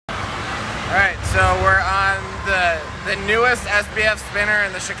Alright, so we're on the newest SBF spinner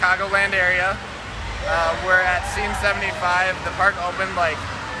in the Chicagoland area. We're at Scene 75. The park opened like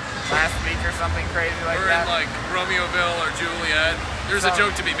last week or something crazy like that. We're in like Romeoville or Juliet. There's a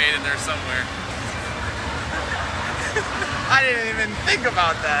joke to be made in there somewhere. I didn't even think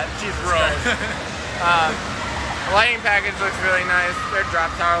about that. Jesus Christ. The lighting package looks really nice. Their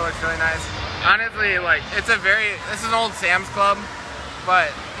drop tower looks really nice. Honestly, like this is an old Sam's Club,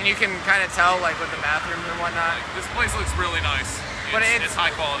 and you can kind of tell like with the bathrooms and whatnot. Like, this place looks really nice. But it's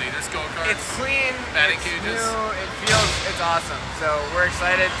high quality. There's go-karts. It's clean. Batting it's cages. New, it's awesome. So we're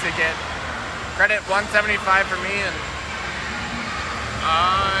excited to get credit 175 for me, and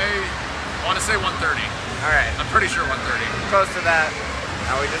I want to say 130. All right. I'm pretty sure 130. Close to that.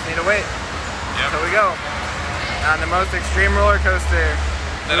 Now we just need to wait. Yep. So we go on the most extreme roller coaster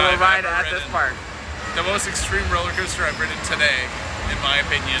that we will I've ride ever at ridden. this park. The most extreme roller coaster I've ridden today, in my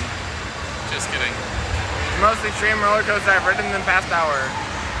opinion. Just kidding. The most extreme roller coaster I've ridden in the past hour.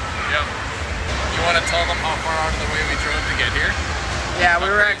 Yep. You want to tell them how far out of the way we drove to get here? Yeah,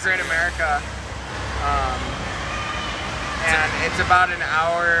 we were at Great America. And it's about an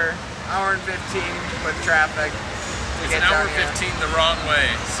hour and 15 with traffic. It's an hour 15 the wrong way,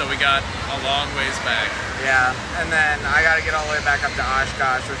 so we got a long ways back. Yeah, and then I gotta get all the way back up to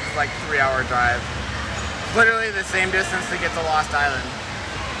Oshkosh, which is like a 3-hour drive. Literally the same distance to get to Lost Island.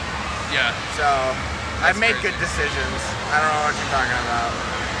 Yeah. So, I've made good decisions. I don't know what you're talking about.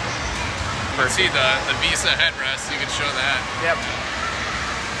 You can see the Visa headrest, you can show that. Yep.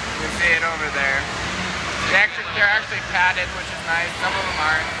 You can see it over there. They're actually padded, which is nice. Some of them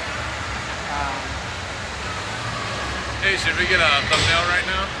aren't. Hey, should we get a thumbnail right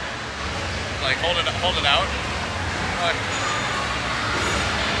now? Like hold it out.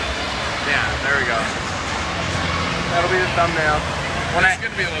 Yeah, there we go. That'll be the thumbnail. It's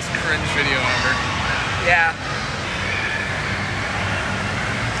gonna be the most cringe video ever. Yeah.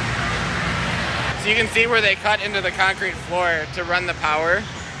 So you can see where they cut into the concrete floor to run the power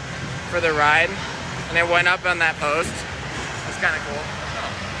for the ride, and it went up on that post. That's kind of cool. Oh,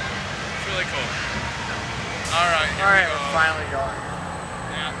 it's really cool. All right, we're finally going.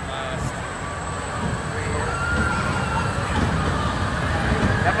 At last.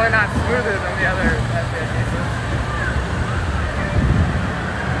 Definitely not smoother than the other SBF pieces.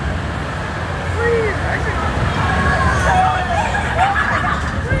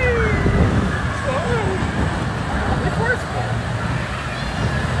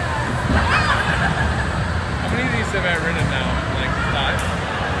 How many of these have I ridden now? Like 5?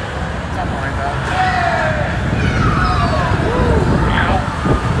 Something like that.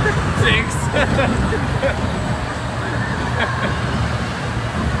 Jinx. Oh,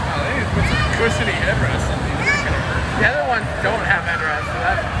 they need to put some cushiony headrests on these. They're gonna hurt. The other ones don't have headrests, so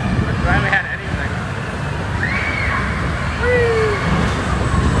that's I haven't had anything.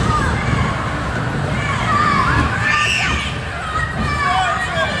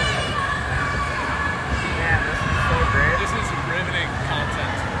 Man, this is so great. This is riveting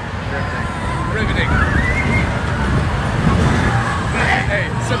content. Riveting. Hey,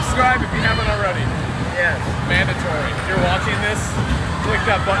 subscribe if you haven't already. Yes. Mandatory. If you're watching this, click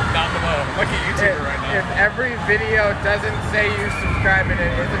that button down below. Like a YouTuber right now. If every video doesn't say you subscribe, it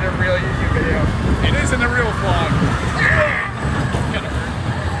isn't a real YouTube video. It isn't a real vlog.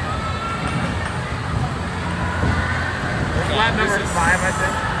 Flat number 5, I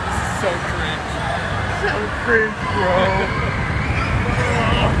think. This is so cringe. So cringe, bro.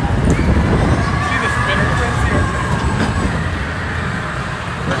 See the spinner frenzy over there?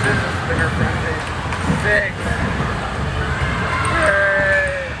 This is a spinner frenzy. Big.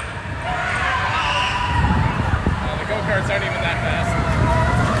 The go-karts aren't even that fast.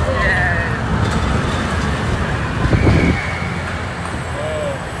 Yeah.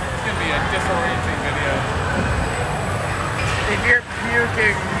 Oh, it's gonna be a disorienting video. If you're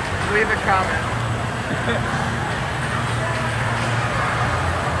puking, leave a comment.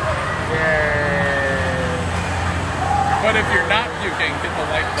 Yay. But if you're not puking, hit the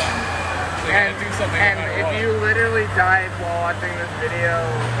like button. So you gotta do something and about if what. you literally died while watching this video,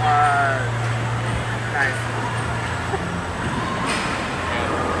 nice.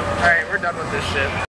 Alright, we're done with this shit.